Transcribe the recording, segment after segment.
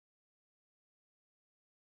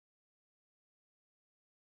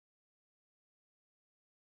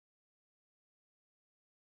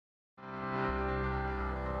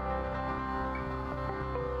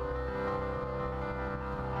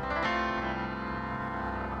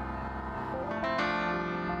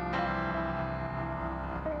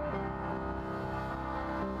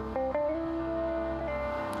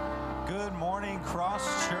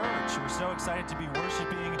excited to be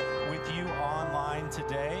worshiping with you online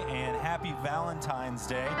today, and happy Valentine's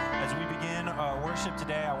Day. As we begin worship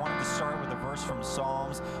today, I wanted to start with a verse from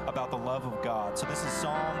Psalms about the love of God. So this is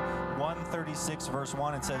Psalm 136, verse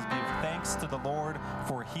 1. It says, "Give thanks to the Lord,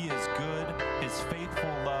 for he is good. His faithful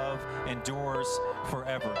love endures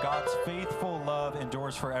forever." God's faithful love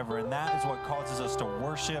endures forever, and that is what causes us to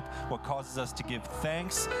worship, what causes us to give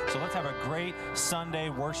thanks. So let's have a great Sunday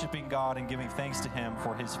worshiping God and giving thanks to him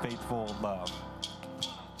for his faithful love.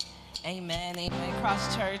 Amen, amen.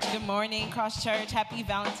 Cross Church, good morning. Cross Church, happy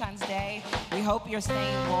Valentine's Day. We hope you're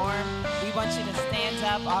staying warm. We want you to stand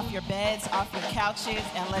up off your beds, off your couches,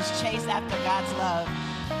 and let's chase after God's love.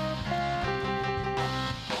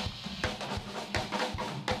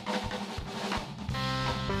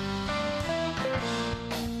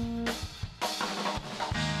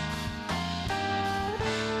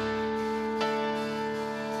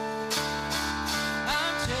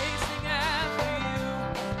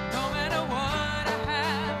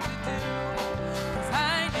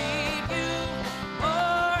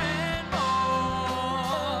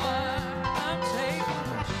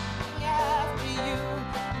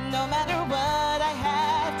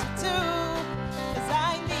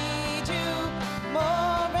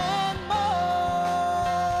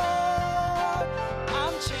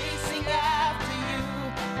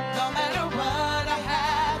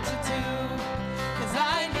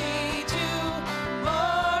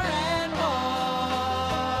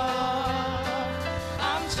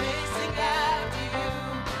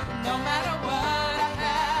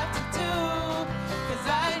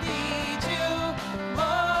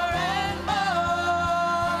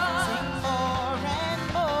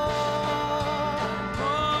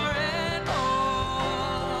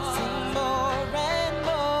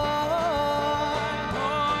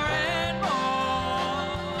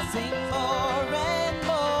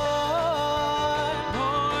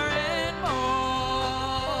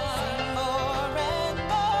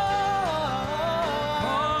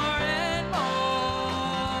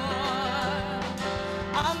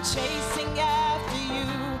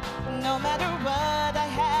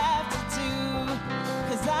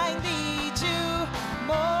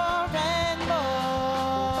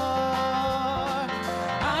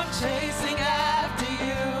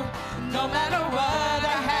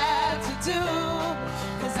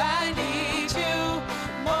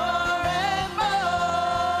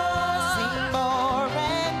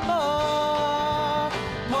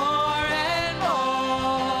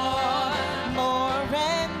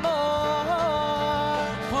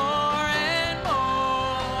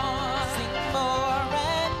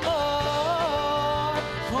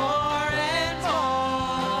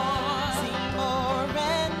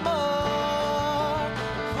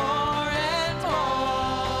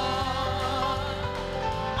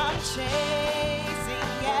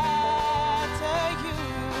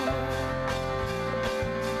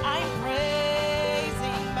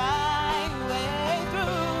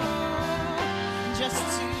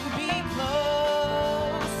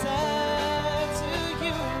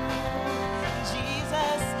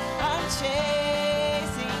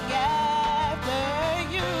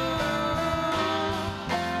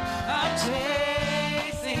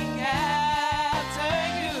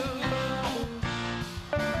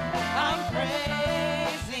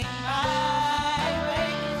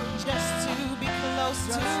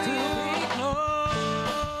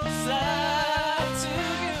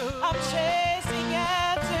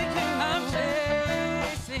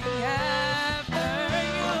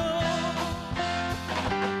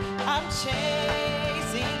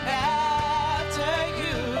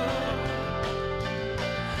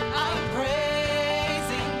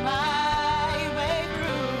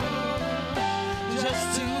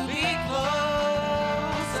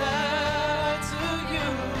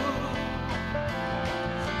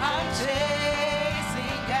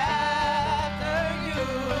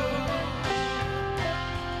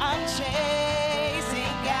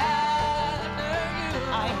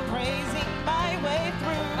 Chasing my way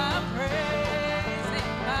through. I'm praising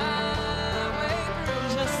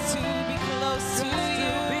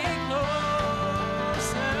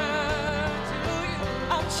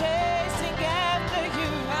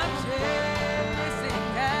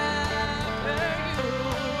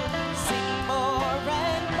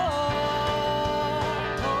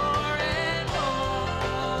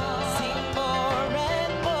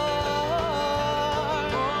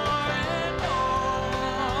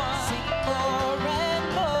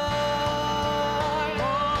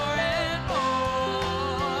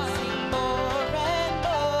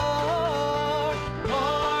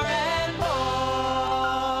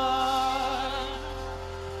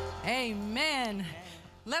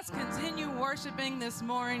worshiping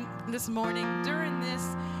this morning during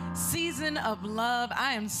this season of love.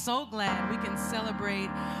 I am so glad we can celebrate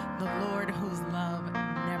the Lord whose love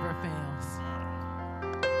never fails.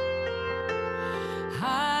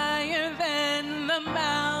 Higher than the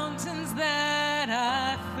mountains that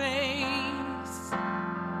I face,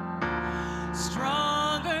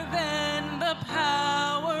 stronger than the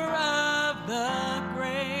power of the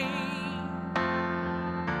grave,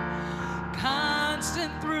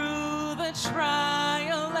 constant through the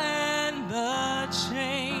trial and the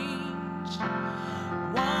change.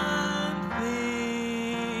 One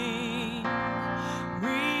thing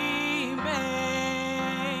remains.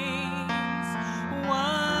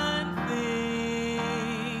 One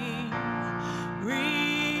thing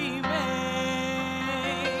remains.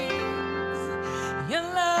 Your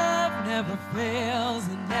love never fails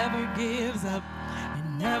and never gives up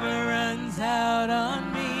and never runs out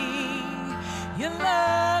on me. Your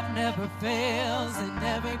love never fails and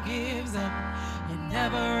never gives up and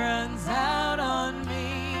never runs out on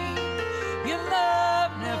me. Your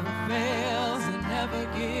love never fails and never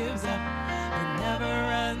gives up and never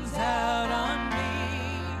runs out on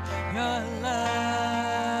me. Your love.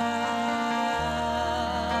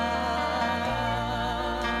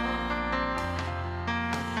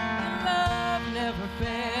 Your love never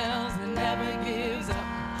fails and never gives up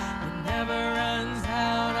and never runs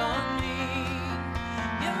out on me.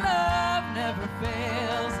 Your love never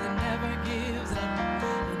fails and never gives up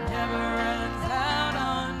and never runs out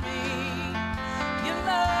on me. Your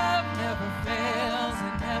love never fails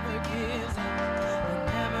and never gives up and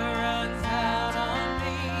never runs out on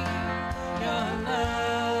me. Your love.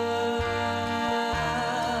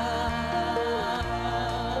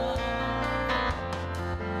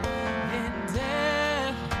 In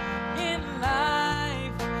death, in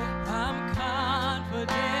life, I'm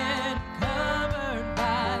confident, covered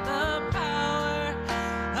by the power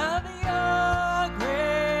of your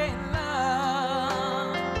great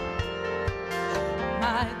love.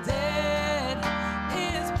 My debt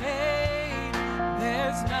is paid.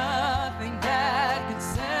 There's nothing that can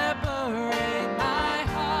separate my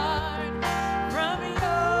heart from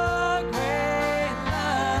your great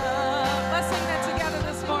love. Let's sing that together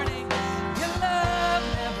this morning. Your love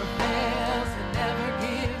never fails and never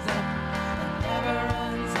gives up and never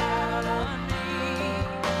runs out on me.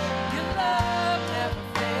 Your love never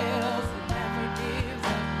fails and never gives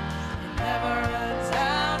up and never runs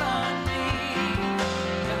out on me.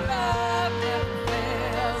 Your love never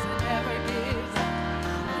fails and never gives up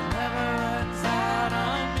and never runs out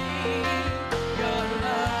on me. Your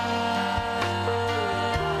love.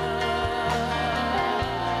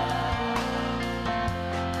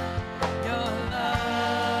 Your love.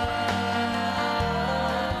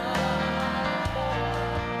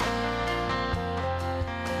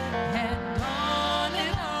 And on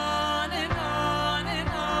and on and on and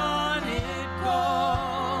on it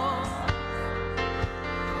goes.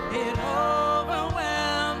 It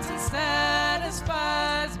overwhelms and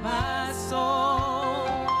satisfies my soul.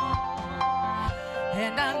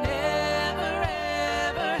 And I never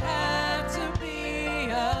ever have to be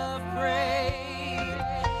afraid.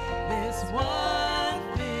 This one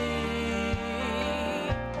thing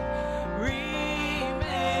remains.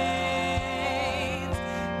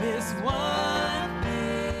 This one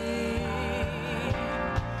thing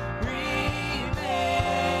remains.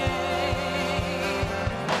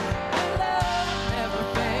 Your love never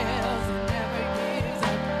fails and never gives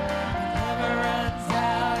up and never runs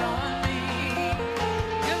out on me.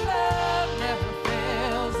 Your love never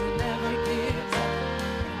fails and never gives up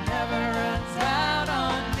and never runs out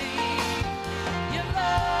on me. Your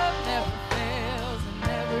love never fails and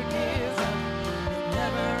never gives up and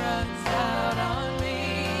never runs out on me.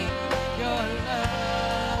 Your love.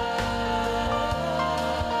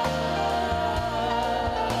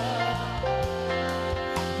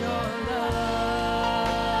 Your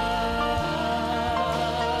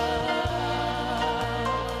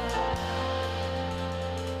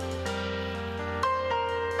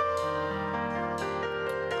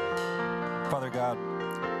Father God,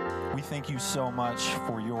 we thank you so much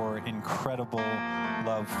for your incredible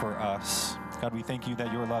love for us. God, we thank you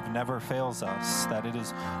that your love never fails us, that it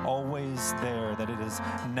is always there, that it is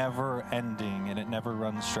never ending, and it never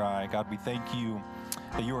runs dry. God, we thank you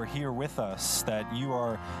that you are here with us, that you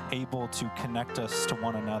are able to connect us to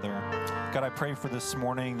one another. God, I pray for this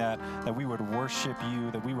morning that we would worship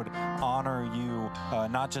you, that we would honor you,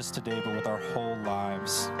 not just today, but with our whole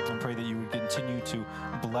lives. And pray that you would continue to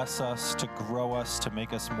bless us, to grow us, to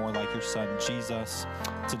make us more like your Son, Jesus.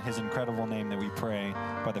 It's in his incredible name that we pray,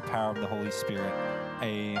 by the power of the Holy Spirit.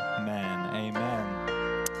 Amen. Amen.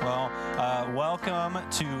 Well, welcome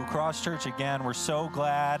to Cross Church again. We're so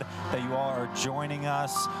glad that you all are joining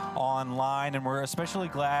us online, and we're especially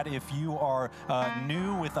glad if you are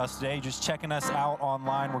new with us today, just checking us out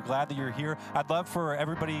online. We're glad that you're here. I'd love for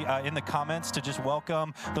everybody in the comments to just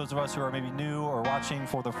welcome those of us who are maybe new or watching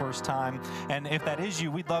for the first time. And if that is you,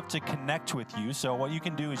 we'd love to connect with you. So what you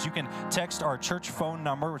can do is you can text our church phone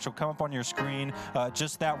number, which will come up on your screen,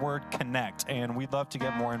 just that word connect. And we'd love to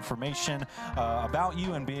get more information about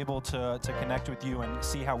you and be able to connect with you and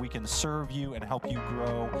see how we can serve you and help you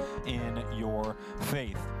grow in your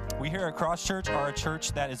faith. We here at Cross Church are a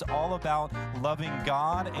church that is all about loving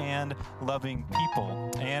God and loving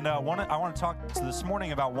people. And I want to talk this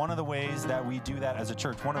morning about one of the ways that we do that as a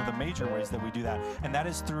church, one of the major ways that we do that, and that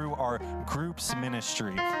is through our groups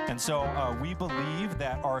ministry. And so we believe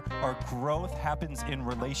that our growth happens in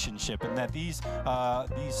relationship, and that these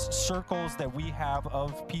circles that we have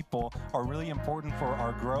of people are really important for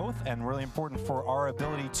our growth and really important for our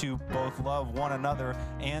ability to both love one another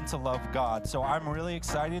and to love God. So I'm really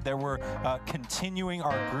excited that we're continuing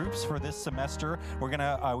our groups for this semester.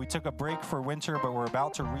 We took a break for winter, but we're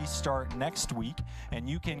about to restart next week, and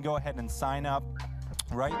you can go ahead and sign up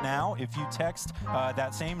right now. If you text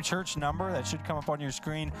that same church number that should come up on your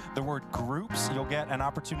screen, the word groups, you'll get an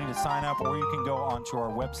opportunity to sign up, or you can go onto our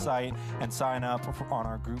website and sign up on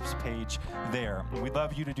our groups page there. We'd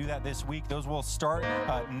love you to do that this week. Those will start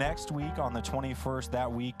next week on the 21st.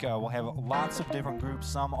 That week we'll have lots of different groups,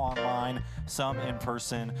 some online, some in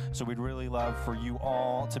person. So we'd really love for you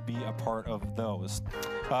all to be a part of those.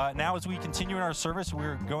 Now, as we continue in our service,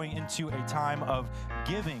 we're going into a time of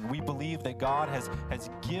giving. We believe that God has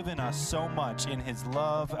given us so much in his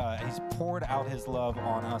love. He's poured out his love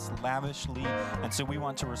on us lavishly. And so we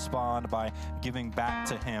want to respond by giving back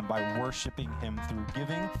to him, by worshiping him through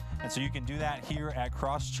giving. And so you can do that here at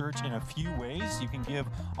Cross Church in a few ways. You can give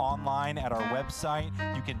online at our website.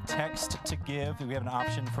 You can text to give. We have an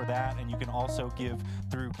option for that. And you can also give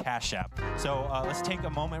through Cash App. So let's take a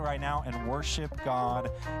moment right now and worship God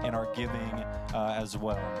in our giving as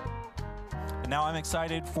well. And now I'm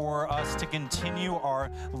excited for us to continue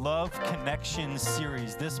our Love Connection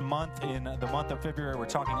series. This month, in the month of February, we're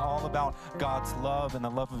talking all about God's love and the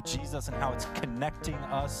love of Jesus and how it's connecting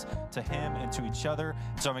us to him and to each other.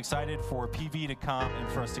 So I'm excited for PV to come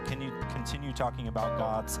and for us to continue talking about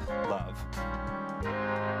God's love.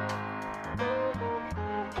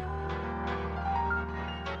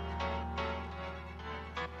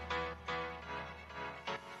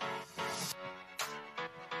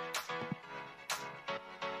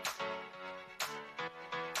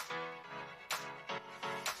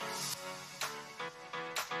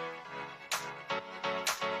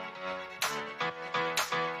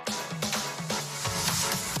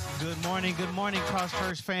 Good morning, Cross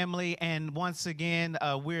Church family, and once again,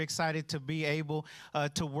 we're excited to be able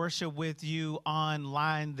to worship with you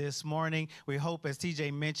online this morning. We hope, as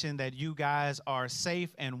TJ mentioned, that you guys are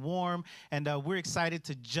safe and warm, and we're excited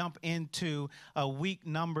to jump into week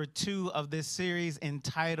number 2 of this series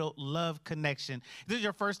entitled Love Connection. If this is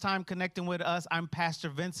your first time connecting with us, I'm Pastor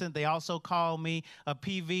Vincent. They also call me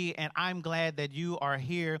PV, and I'm glad that you are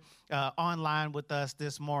here online with us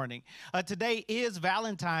this morning. Today is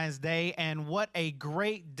Valentine's Day, and what a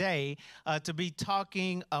great day to be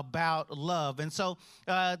talking about love. And so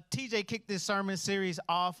TJ kicked this sermon series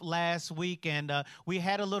off last week, and we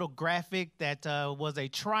had a little graphic that was a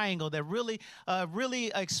triangle that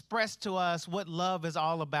really expressed to us what love is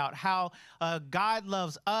all about, how God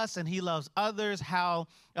loves us and he loves others, how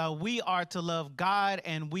we are to love God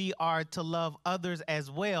and we are to love others as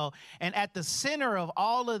well. And at the center of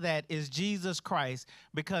all of that is Jesus Christ,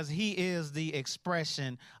 because he is the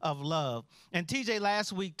expression of love. And TJ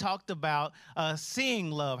last week talked about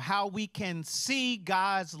seeing love, how we can see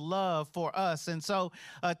God's love for us. And so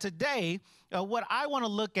today, what I want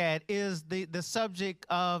to look at is the subject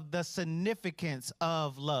of the significance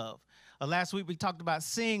of love. Last week we talked about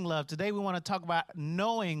seeing love. Today we want to talk about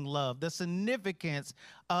knowing love, the significance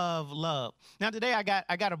of love. Now today I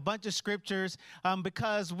got a bunch of scriptures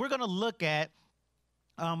because we're going to look at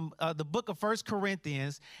the book of 1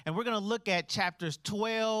 Corinthians, and we're going to look at chapters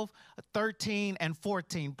 12, 13, and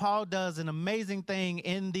 14. Paul does an amazing thing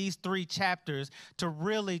in these 3 chapters to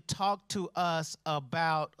really talk to us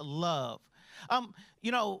about love.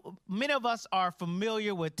 You know, many of us are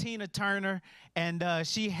familiar with Tina Turner, and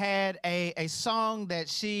she had a song that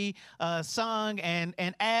she sung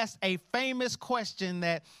and asked a famous question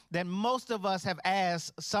that most of us have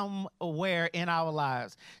asked somewhere in our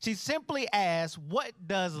lives. She simply asked, "What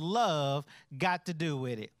does love got to do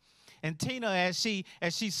with it?" And Tina, as she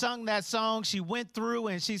sung that song, she went through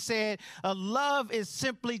and she said, love is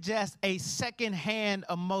simply just a secondhand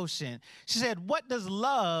emotion. She said, what does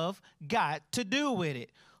love got to do with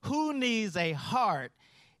it? Who needs a heart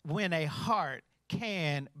when a heart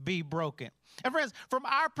can be broken? And friends, from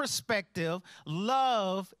our perspective,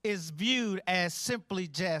 love is viewed as simply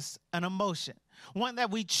just an emotion, one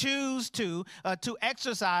that we choose to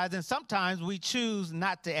exercise, and sometimes we choose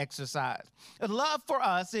not to exercise. Love for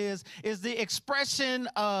us is the expression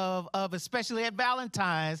of, especially at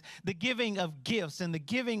Valentine's, the giving of gifts and the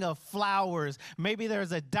giving of flowers. Maybe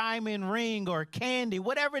there's a diamond ring or candy,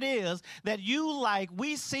 whatever it is that you like.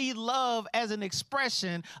 We see love as an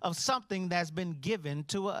expression of something that's been given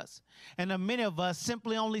to us. And many of us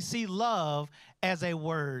simply only see love as a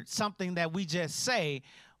word, something that we just say,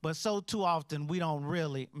 but so too often we don't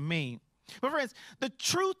really mean. But friends, the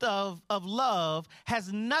truth of love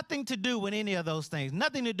has nothing to do with any of those things,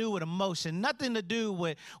 nothing to do with emotion, nothing to do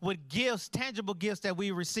with gifts, tangible gifts that we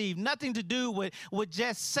receive, nothing to do with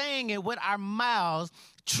just saying it with our mouths.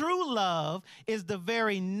 True love is the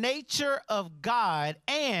very nature of God,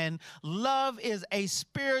 and love is a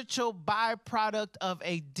spiritual byproduct of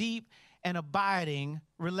a deep and abiding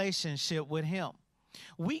relationship with Him.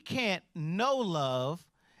 We can't know love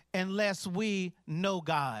unless we know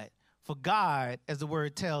God. For God, as the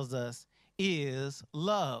word tells us, is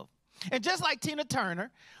love. And just like Tina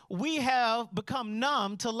Turner, we have become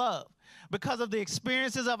numb to love because of the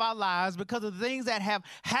experiences of our lives, because of the things that have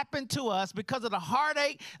happened to us, because of the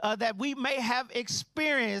heartache that we may have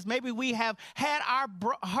experienced. Maybe we have had our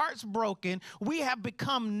hearts broken. We have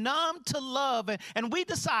become numb to love, and we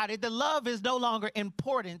decided that love is no longer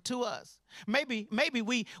important to us. Maybe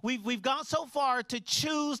we've gone so far to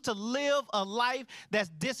choose to live a life that's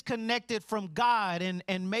disconnected from God,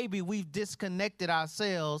 and maybe we've disconnected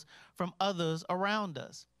ourselves from others around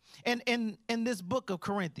us. And in this book of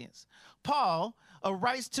Corinthians, Paul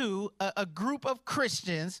writes to a group of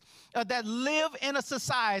Christians that live in a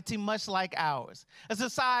society much like ours, a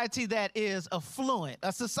society that is affluent,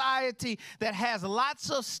 a society that has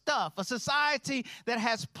lots of stuff, a society that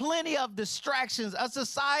has plenty of distractions, a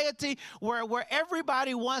society where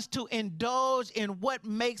everybody wants to indulge in what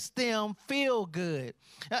makes them feel good,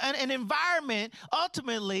 an environment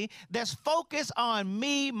ultimately that's focused on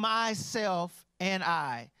me, myself, and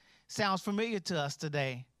I. Sounds familiar to us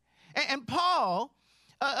today. And Paul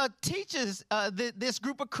teaches this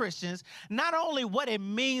group of Christians not only what it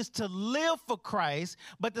means to live for Christ,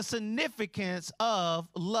 but the significance of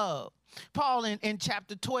love. Paul in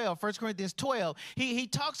chapter 12, 1 Corinthians 12, he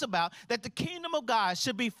talks about that the kingdom of God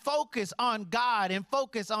should be focused on God and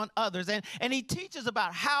focused on others. And he teaches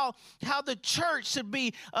about how the church should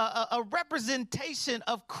be a representation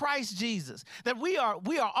of Christ Jesus, that we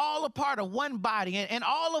are all a part of one body, and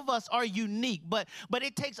all of us are unique, but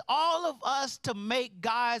it takes all of us to make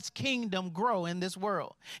God's kingdom grow in this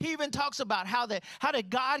world. He even talks about how that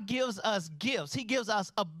God gives us gifts. He gives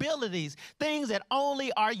us abilities, things that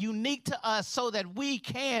only are unique to us so that we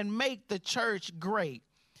can make the church great.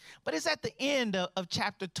 But it's at the end of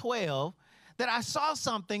chapter 12 that I saw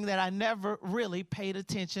something that I never really paid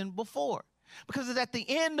attention before. Because it's at the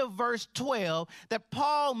end of verse 12 that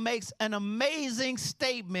Paul makes an amazing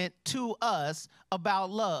statement to us about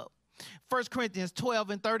love. 1 Corinthians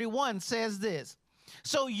 12:31 says this: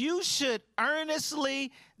 so you should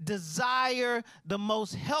earnestly desire the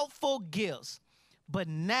most helpful gifts, but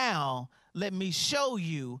now let me show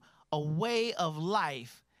you a way of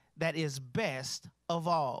life that is best of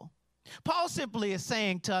all. Paul simply is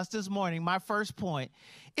saying to us this morning, my first point,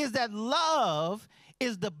 is that love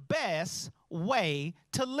is the best way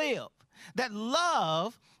to live. That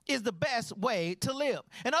love is the best way to live.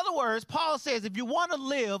 In other words, Paul says if you want to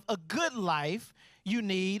live a good life, you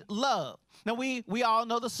need love. Now, we all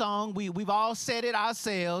know the song. We've all said it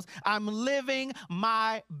ourselves. I'm living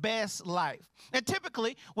my best life. And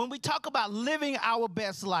typically, when we talk about living our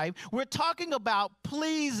best life, we're talking about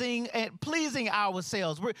pleasing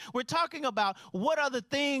ourselves. We're talking about what are the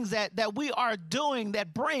things that we are doing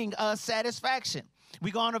that bring us satisfaction. We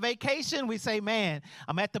go on a vacation, we say, man,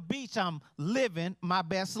 I'm at the beach, I'm living my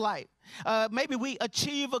best life. Maybe we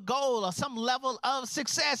achieve a goal or some level of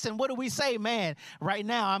success, and what do we say? Man, right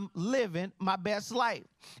now I'm living my best life.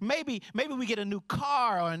 Maybe we get a new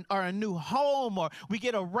car or a new home, or we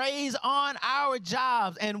get a raise on our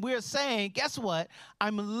jobs, and we're saying, guess what?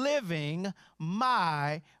 I'm living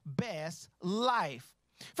my best life.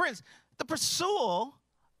 Friends, the pursuit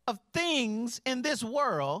of things in this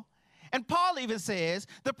world And Paul even says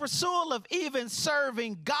the pursuit of even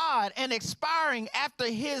serving God and aspiring after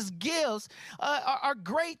his gifts are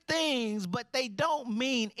great things, but they don't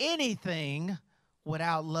mean anything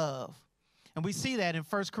without love. And we see that in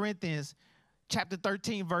 1 Corinthians chapter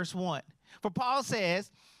 13, verse 1. For Paul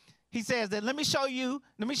says, he says that let me show you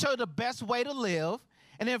the best way to live.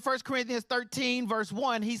 And then 1 Corinthians 13, verse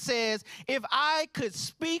 1, he says, if I could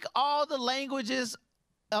speak all the languages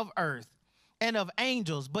of earth and of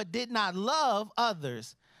angels, but did not love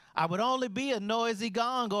others, I would only be a noisy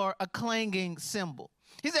gong or a clanging cymbal.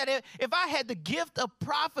 He said, if I had the gift of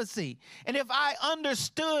prophecy, and if I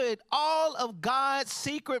understood all of God's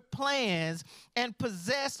secret plans and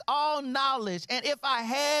possessed all knowledge, and if I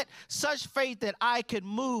had such faith that I could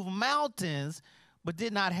move mountains, but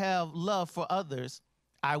did not have love for others,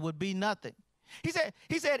 I would be nothing. He said,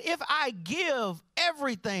 if I give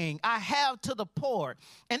everything I have to the poor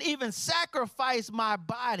and even sacrifice my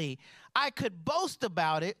body, I could boast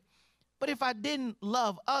about it. But if I didn't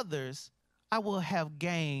love others, I will have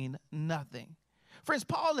gained nothing. Friends,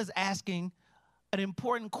 Paul is asking an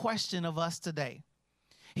important question of us today.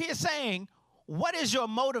 He is saying, what is your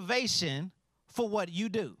motivation for what you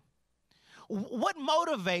do? What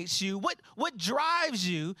motivates you? What drives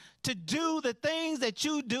you to do the things that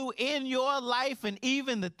you do in your life and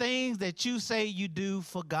even the things that you say you do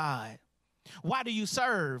for God? Why do you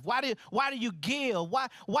serve? Why do you give?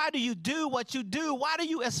 Why do you do what you do? Why do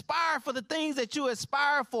you aspire for the things that you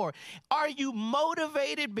aspire for? Are you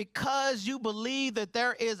motivated because you believe that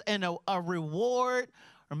there is a reward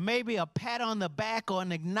or maybe a pat on the back or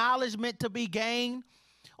an acknowledgement to be gained?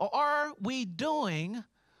 Or are we doing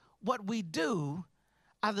what we do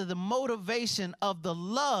out of the motivation of the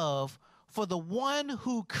love for the one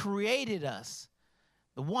who created us,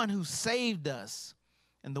 the one who saved us,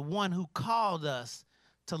 and the one who called us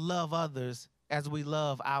to love others as we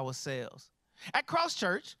love ourselves? At Cross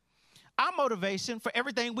Church, our motivation for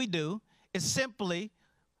everything we do is simply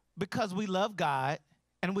because we love God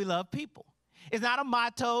and we love people. It's not a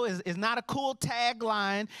motto, it's not a cool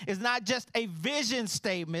tagline, it's not just a vision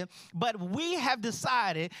statement, but we have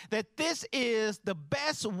decided that this is the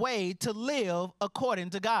best way to live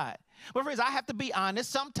according to God. But friends, I have to be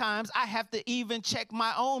honest, sometimes I have to even check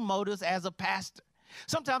my own motives as a pastor.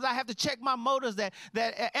 Sometimes I have to check my motives that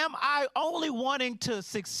am I only wanting to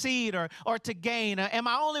succeed or to gain? Or am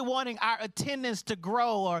I only wanting our attendance to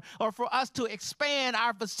grow or for us to expand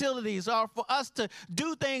our facilities or for us to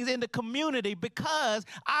do things in the community because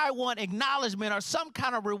I want acknowledgement or some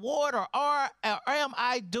kind of reward or am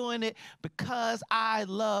I doing it because I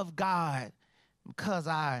love God, because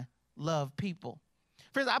I love people?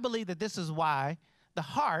 Friends, I believe that this is why the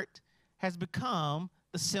heart has become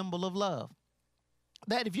the symbol of love.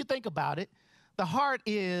 That if you think about it, the heart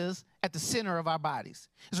is at the center of our bodies.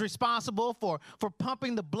 It's responsible for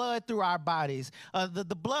pumping the blood through our bodies.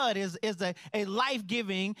 The blood is a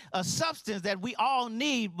life-giving substance that we all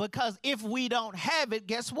need because if we don't have it,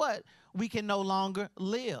 guess what? We can no longer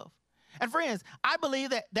live. And friends, I believe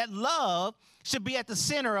that love should be at the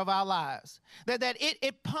center of our lives. That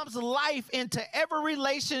it pumps life into every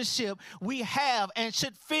relationship we have and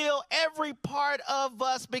should fill every part of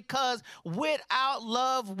us because without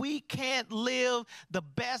love, we can't live the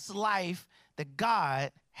best life that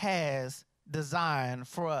God has designed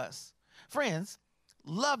for us. Friends,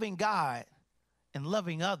 loving God and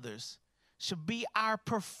loving others should be our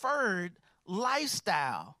preferred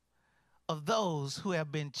lifestyle of those who have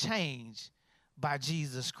been changed by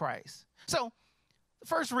Jesus Christ. So the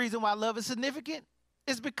first reason why love is significant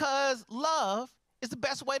is because love is the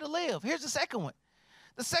best way to live. Here's the second one.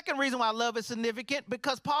 The second reason why love is significant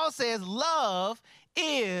because Paul says love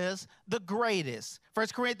is the greatest. 1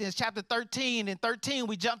 Corinthians chapter 13 and 13,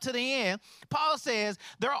 we jump to the end. Paul says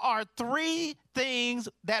there are three things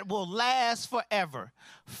that will last forever: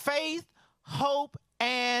 faith, hope,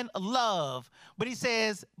 and love. But he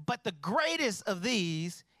says, but the greatest of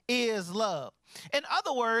these is love. In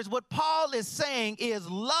other words, what Paul is saying is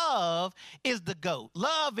love is the GOAT.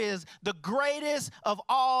 Love is the greatest of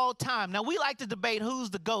all time. Now, we like to debate who's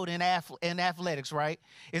the GOAT in athletics, right?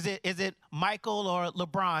 Is it Michael or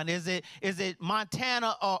LeBron? Is it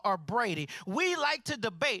Montana or Brady? We like to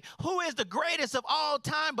debate who is the greatest of all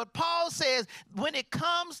time, but Paul says when it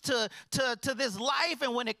comes to this life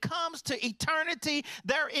and when it comes to eternity,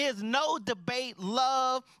 there is no debate.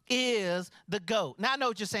 Love is the GOAT. Now, I know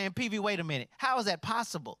what you're saying, PV, wait a minute. How is that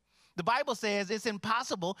possible? The Bible says it's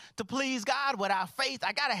impossible to please God without faith.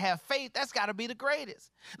 I got to have faith. That's got to be the greatest.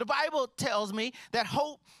 The Bible tells me that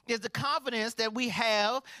hope is the confidence that we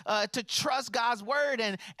have to trust God's word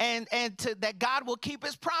and that God will keep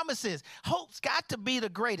his promises. Hope's got to be the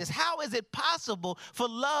greatest. How is it possible for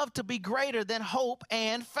love to be greater than hope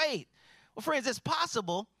and faith? Well, friends, it's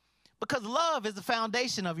possible because love is the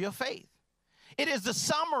foundation of your faith. It is the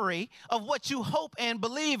summary of what you hope and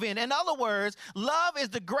believe in. In other words, love is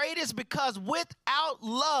the greatest because without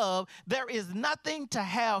love, there is nothing to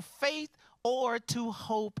have faith or to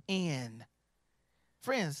hope in.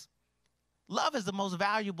 Friends, love is the most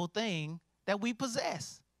valuable thing that we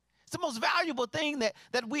possess. It's the most valuable thing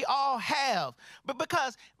that we all have. But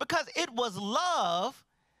because it was love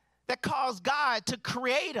that caused God to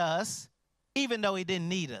create us even though he didn't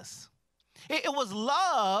need us. It was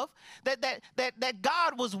love that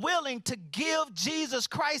God was willing to give Jesus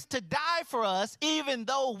Christ to die for us, even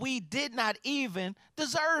though we did not even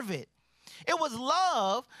deserve it. It was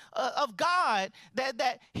love of God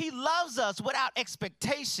that he loves us without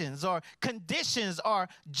expectations or conditions or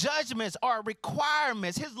judgments or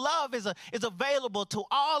requirements. His love is available to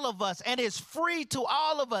all of us and is free to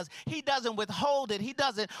all of us. He doesn't withhold it. He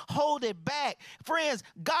doesn't hold it back. Friends,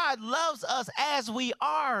 God loves us as we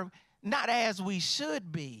are, not as we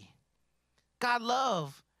should be. God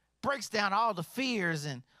love breaks down all the fears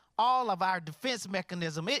and all of our defense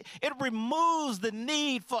mechanism. It removes the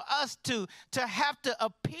need for us to have to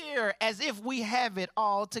appear as if we have it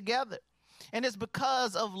all together. And it's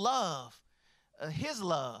because of love, his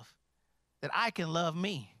love, that I can love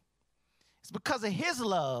me. It's because of his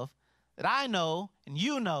love that I know and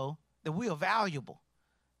you know that we are valuable,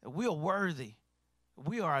 that we are worthy, that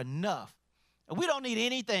we are enough. We don't need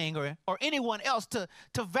anything or anyone else to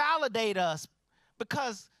validate us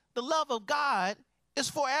because the love of God is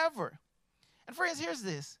forever. And friends, here's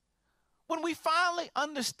this. When we finally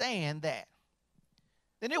understand that,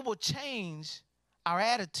 then it will change our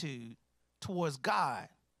attitude towards God,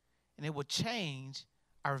 and it will change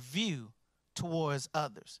our view towards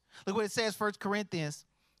others. Look what it says, 1 Corinthians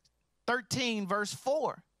 13, verse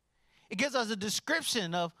 4. It gives us a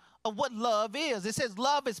description of what love is. It says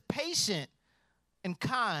love is patient and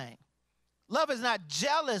kind. Love is not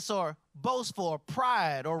jealous or boastful or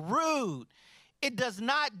pride or rude. It does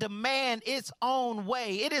not demand its own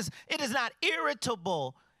way. It is not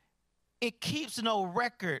irritable. It keeps no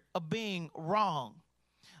record of being wrong.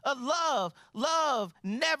 Love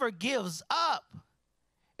never gives up.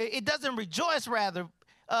 It doesn't rejoice, rather,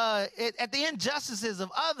 at the injustices of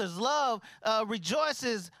others. Love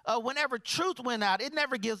rejoices whenever truth went out. It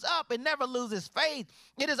never gives up. It never loses faith.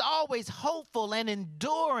 It is always hopeful and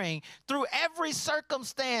enduring through every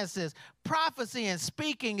circumstances. Prophecy and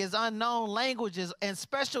speaking is unknown languages, and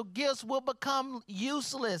special gifts will become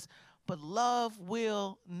useless. But love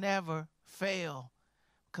will never fail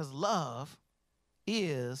because love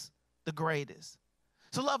is the greatest.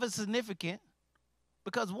 So love is significant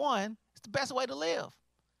because, one, it's the best way to live.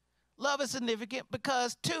 Love is significant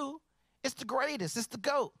because, two, it's the greatest. It's the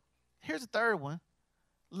GOAT. Here's the third one.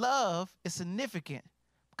 Love is significant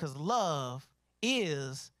because love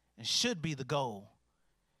is and should be the goal.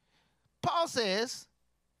 Paul says,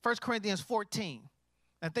 1 Corinthians 14.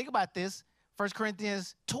 Now think about this. 1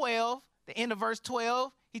 Corinthians 12, the end of verse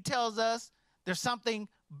 12, he tells us there's something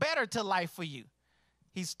better to life for you.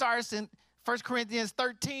 He starts in 1 Corinthians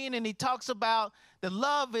 13, and he talks about that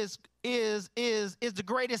love is the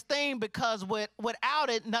greatest thing because without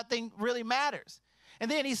it, nothing really matters.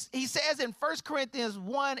 And then he says in 1 Corinthians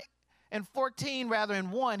 1 and 14, rather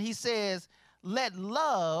in 1, he says, let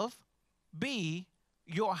love be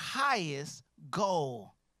your highest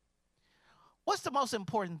goal. What's the most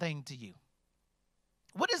important thing to you?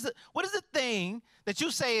 What is the thing that you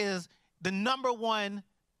say is the number one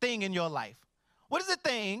thing in your life? What is the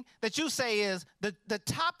thing that you say is the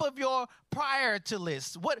top of your priority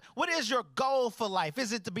list? What is your goal for life?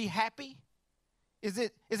 Is it to be happy? Is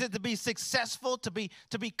it to be successful, to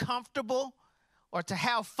be comfortable, or to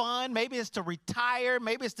have fun? Maybe it's to retire.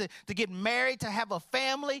 Maybe it's to get married, to have a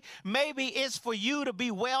family. Maybe it's for you to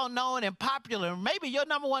be well known and popular. Maybe your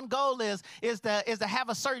number one goal is to have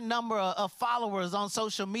a certain number of followers on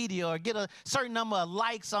social media or get a certain number of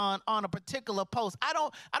likes on a particular post. I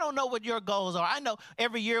don't know what your goals are. I know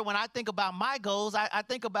every year when I think about my goals, I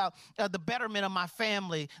think about the betterment of my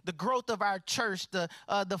family, the growth of our church,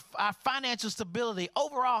 our financial stability,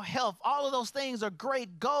 overall health. All of those things are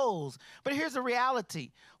great goals. But here's the reality.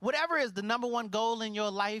 Whatever is the number one goal in your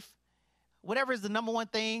life, whatever is the number one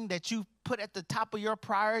thing that you put at the top of your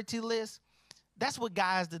priority list, that's what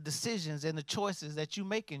guides the decisions and the choices that you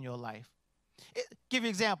make in your life. Give you an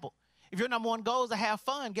example. If your number one goal is to have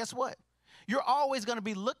fun, guess what? You're always going to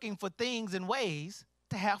be looking for things and ways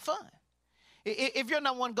to have fun. If your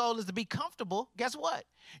number one goal is to be comfortable, guess what?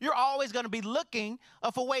 You're always going to be looking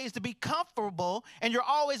for ways to be comfortable, and you're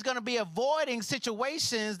always going to be avoiding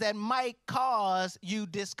situations that might cause you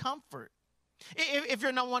discomfort. If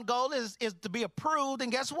your number one goal is to be approved,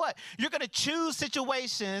 then guess what? You're going to choose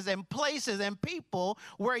situations and places and people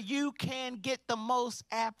where you can get the most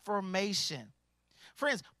affirmation.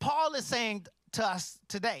 Friends, Paul is saying to us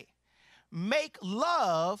today, make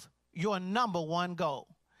love your number one goal.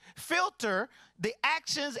 Filter the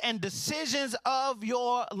actions and decisions of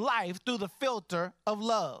your life through the filter of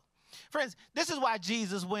love. Friends, this is why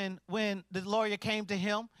Jesus, when the lawyer came to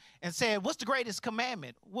him and said, what's the greatest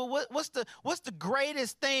commandment? Well, what's the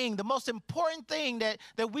greatest thing, the most important thing that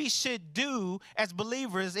we should do as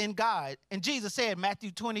believers in God? And Jesus said,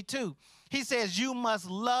 Matthew 22, he says, you must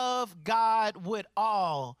love God with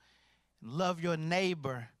all, and love your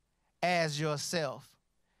neighbor as yourself.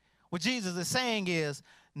 What Jesus is saying is,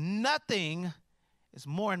 nothing is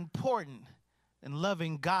more important than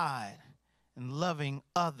loving God and loving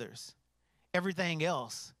others. Everything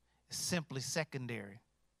else is simply secondary.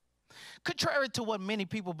 Contrary to what many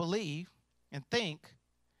people believe and think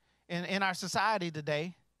in our society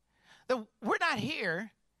today, that we're not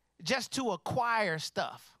here just to acquire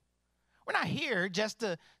stuff. We're not here just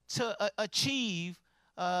to achieve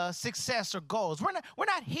success or goals. We're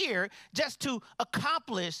not here just to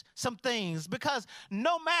accomplish some things, because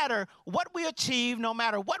no matter what we achieve, no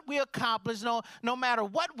matter what we accomplish, no matter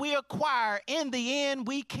what we acquire, in the end,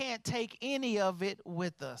 we can't take any of it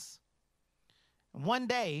with us. And one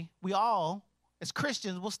day, we all, as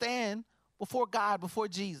Christians, will stand before God, before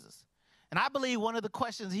Jesus. And I believe one of the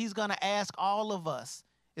questions he's going to ask all of us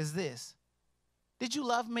is this: did you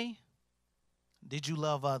love me? Did you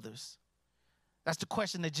love others? That's the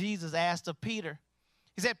question that Jesus asked of Peter.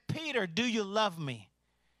 He said, Peter, do you love me?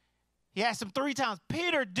 He asked him 3 times,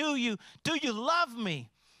 Peter, do you love me?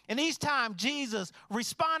 And each time Jesus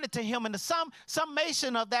responded to him, and the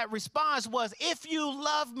summation of that response was, if you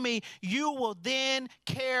love me, you will then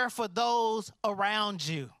care for those around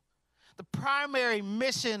you. The primary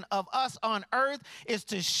mission of us on earth is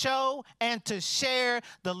to show and to share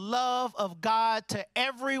the love of God to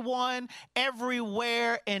everyone,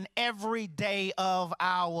 everywhere, and every day of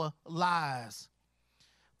our lives.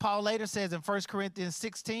 Paul later says in 1 Corinthians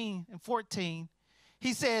 16 and 14,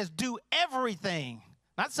 he says, do everything,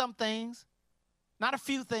 not some things, not a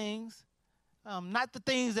few things, not the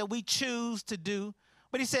things that we choose to do,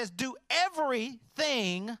 but he says, do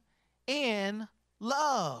everything in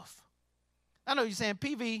love. I know you're saying,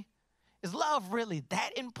 PV, is love really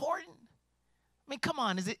that important? I mean, come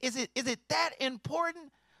on, is it that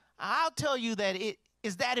important? I'll tell you that it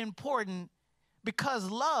is that important because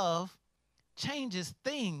love changes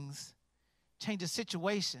things, changes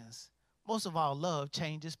situations. Most of all, love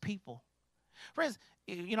changes people. Friends,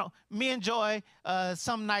 you know, me and Joy,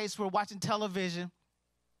 some nights we're watching television,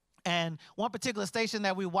 and one particular station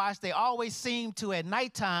that we watched, they always seem to, at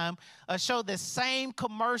nighttime, show the same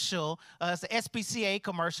commercial, it's the SPCA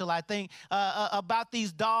commercial, I think, about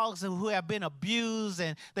these dogs who have been abused,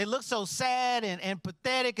 and they look so sad and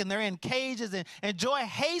pathetic, and they're in cages, and Joy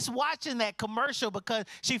hates watching that commercial because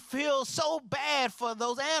she feels so bad for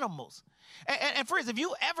those animals. And friends, if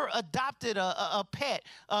you ever adopted a pet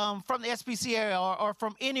from the SPCA or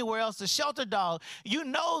from anywhere else, a shelter dog, you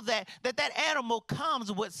know that animal comes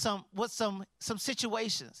with some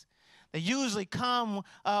situations. They usually come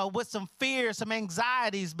with some fears, some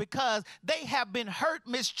anxieties, because they have been hurt,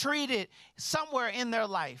 mistreated somewhere in their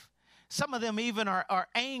life. Some of them even are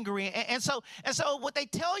angry, and so what they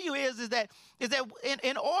tell you is that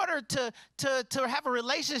in order to have a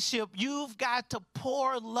relationship, you've got to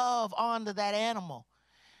pour love onto that animal.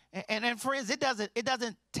 And friends, it doesn't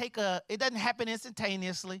happen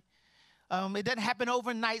instantaneously. It doesn't happen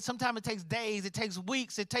overnight. Sometimes it takes days, it takes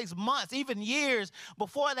weeks, it takes months, even years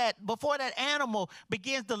before that animal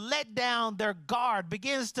begins to let down their guard,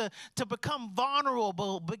 begins to become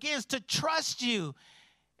vulnerable, begins to trust you.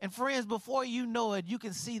 And friends, before you know it, you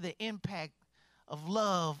can see the impact of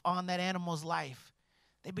love on that animal's life.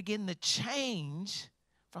 They begin to change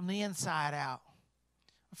from the inside out.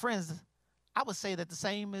 Friends, I would say that the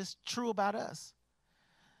same is true about us.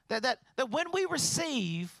 That when we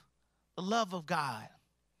receive the love of God,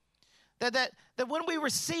 that when we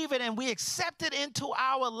receive it and we accept it into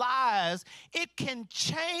our lives, it can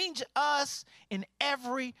change us in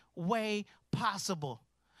every way possible.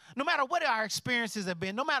 No matter what our experiences have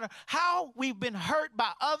been, no matter how we've been hurt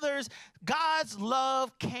by others, God's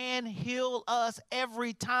love can heal us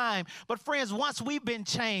every time. But friends, once we've been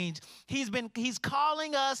changed, He's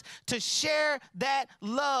calling us to share that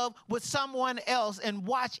love with someone else and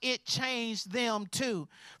watch it change them too.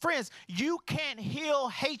 Friends, you can't heal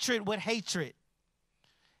hatred with hatred.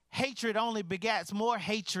 Hatred only begets more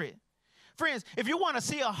hatred. Friends, if you want to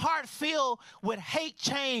see a heart filled with hate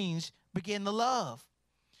change, begin to love.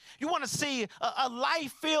 You want to see a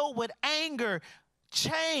life filled with anger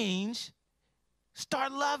change,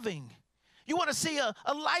 start loving. You want to see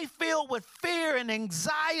a life filled with fear and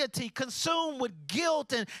anxiety, consumed with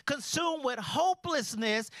guilt and consumed with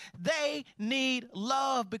hopelessness. They need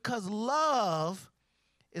love, because love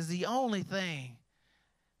is the only thing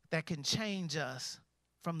that can change us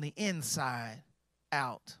from the inside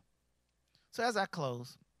out. So as I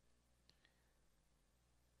close,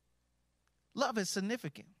 love is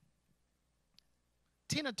significant.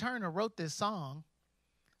 Tina Turner wrote this song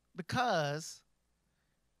because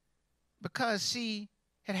she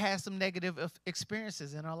had some negative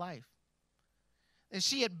experiences in her life. And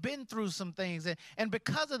she had been through some things. And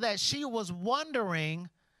because of that, she was wondering,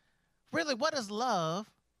 really, what does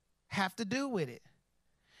love have to do with it?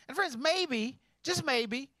 And friends, maybe, just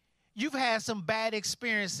maybe, you've had some bad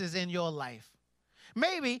experiences in your life.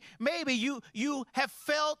 Maybe you have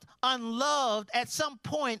felt unloved at some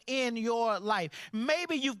point in your life.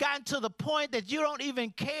 Maybe you've gotten to the point that you don't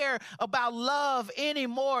even care about love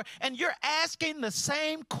anymore, and you're asking the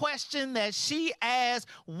same question that she asked: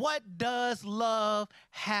 what does love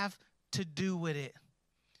have to do with it?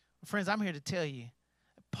 Friends, I'm here to tell you,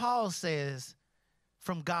 Paul says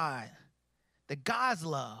from God that God's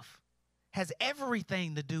love has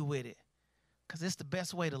everything to do with it, because it's the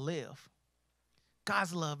best way to live.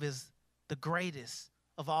 God's love is the greatest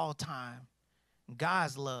of all time.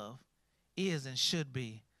 God's love is and should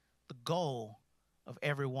be the goal of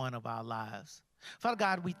every one of our lives. Father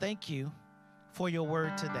God, we thank you for your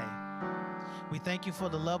word today. We thank you for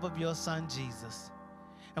the love of your son, Jesus.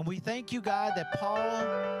 And we thank you, God, that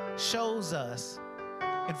Paul shows us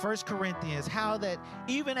in 1 Corinthians how that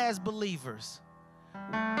even as believers,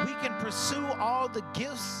 we can pursue all the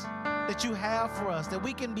gifts that you have for us, that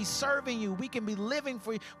we can be serving you, we can be living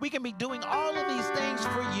for you, we can be doing all of these things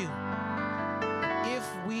for you. If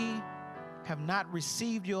we have not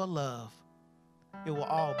received your love, it will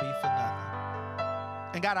all be for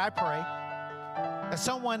nothing. And God, I pray that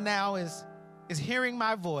someone now is hearing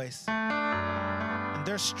my voice and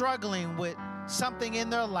they're struggling with something in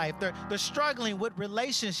their life. They're struggling with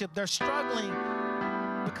relationship. They're struggling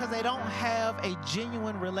because they don't have a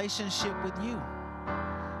genuine relationship with you.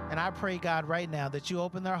 And I pray, God, right now that you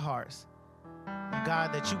open their hearts. And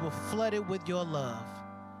God, that you will flood it with your love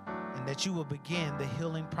and that you will begin the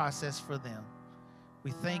healing process for them.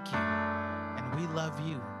 We thank you and we love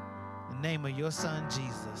you. In the name of your son,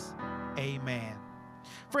 Jesus, amen.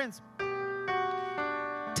 Friends,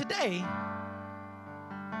 today,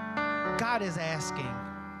 God is asking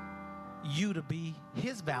you to be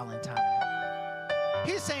his Valentine.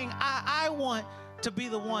 He's saying, I want to be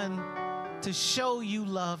the one to show you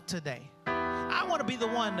love today. I want to be the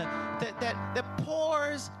one that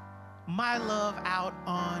pours my love out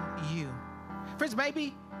on you. Friends,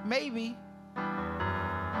 maybe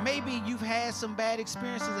you've had some bad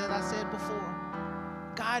experiences, as I said before.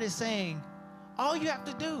 God is saying, all you have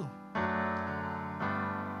to do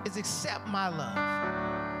is accept my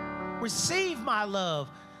love. Receive my love.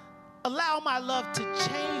 Allow my love to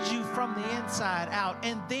change you from the inside out,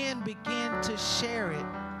 and then begin to share it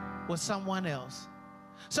with someone else.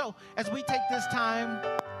 So as we take this time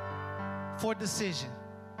for decision,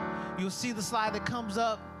 you'll see the slide that comes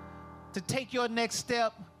up to take your next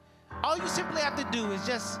step. All you simply have to do is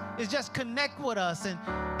just connect with us and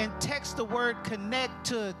text the word connect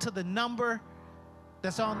to the number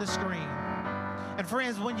that's on the screen. And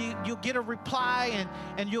friends, when you'll get a reply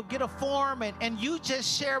and you'll get a form, and you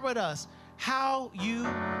just share with us how you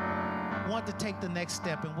want to take the next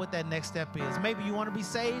step and what that next step is. Maybe you want to be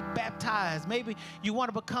saved, baptized. Maybe you want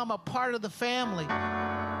to become a part of the family.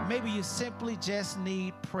 Maybe you simply just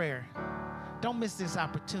need prayer. Don't miss this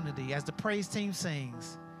opportunity as the praise team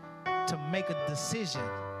sings to make a decision,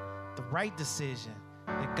 the right decision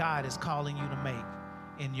that God is calling you to make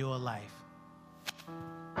in your life.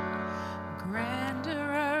 Grander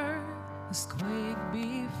earth has quaked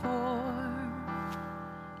before,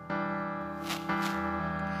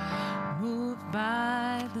 moved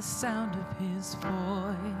by the sound of his voice,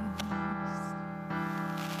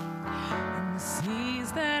 and the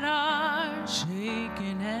seas that are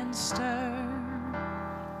shaken and stirred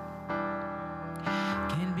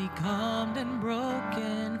can be calmed and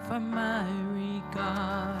broken for my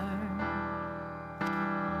regard.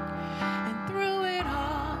 And through it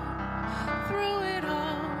all,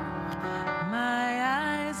 my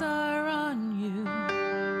eyes are on you.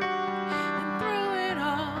 And through it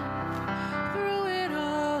all,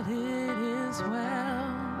 it is well.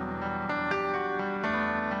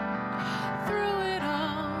 Through it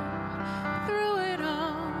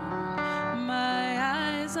all, my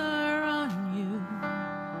eyes are on you.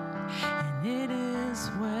 And it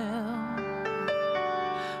is well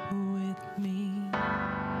with me.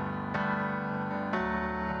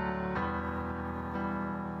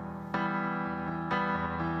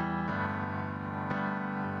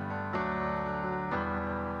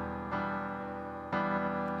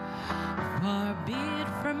 Far be it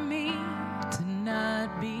from me to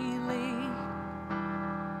not believe,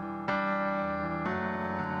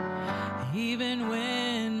 even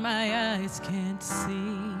when my eyes can't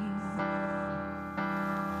see.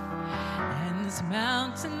 And this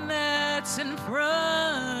mountain that's in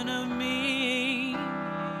front of me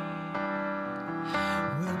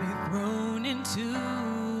will be thrown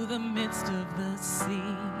into the midst of the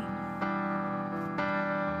sea.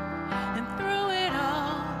 And through it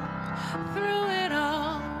all,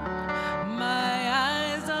 my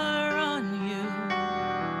eyes are on you.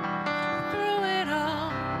 Through it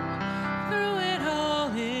all,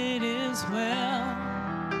 it is well.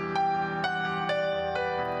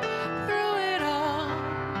 Through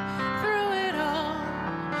it all,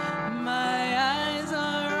 my eyes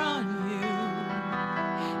are on you,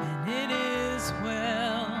 and it is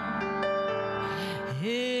well.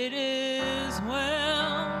 It is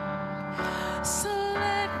well. So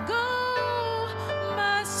let go,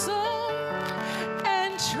 my soul,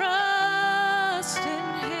 and trust in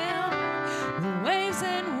Him. The waves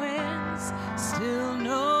and winds still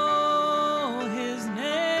know His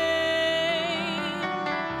name.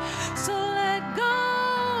 So let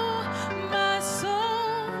go, my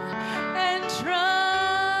soul, and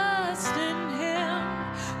trust in Him.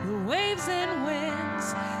 The waves and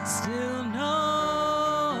winds still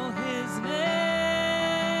know His name.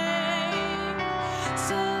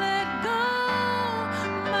 So let go,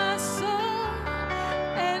 my soul,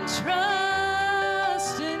 and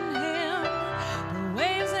trust in Him. The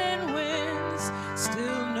waves and winds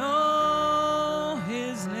still know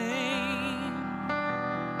His name.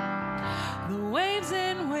 The waves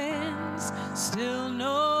and winds still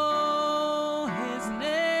know His name.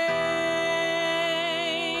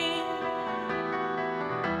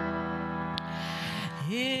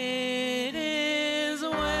 It is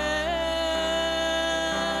well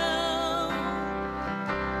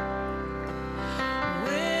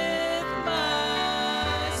with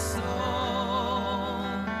my soul.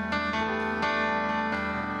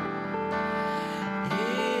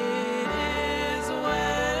 It is well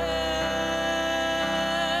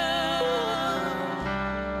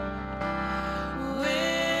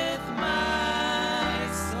with my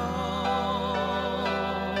soul.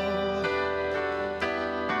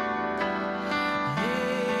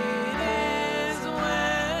 It is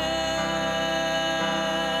well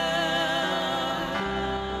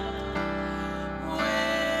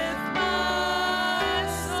with my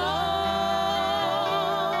soul.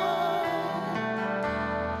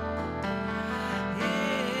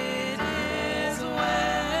 It is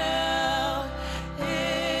well.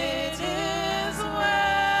 It is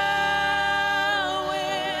well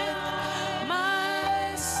with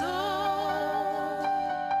my soul.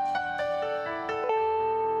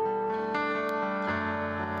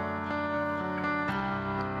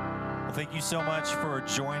 Well, thank you so much for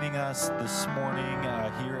joining us this morning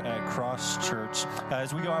here at Cross Church.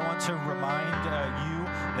 As we go, I want to remind you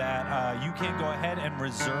that you can go ahead and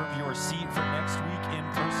reserve your seat for next week in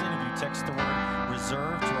person. If you text the word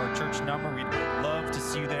reserve to our church number, we'd love to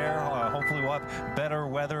see you there. Hopefully we'll have better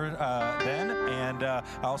weather then. And I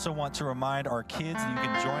also want to remind our kids that you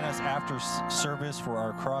can join us after service for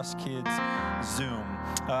our Cross Kids Zoom.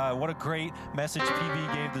 What a great message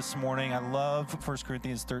PB gave this morning. I love 1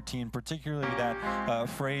 Corinthians 13, particularly that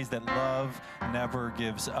phrase that love never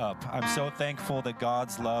gives up. I'm so thankful that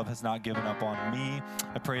God's love has not given up on me.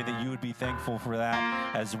 I pray that you would be thankful for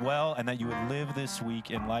that as well, and that you would live this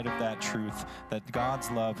week in light of that truth, that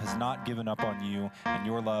God's love has not given up on you, and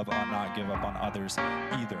your love ought not give up on others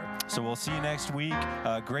either. So we'll see you next week.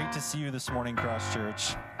 Great to see you this morning, Cross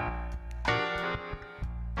Church.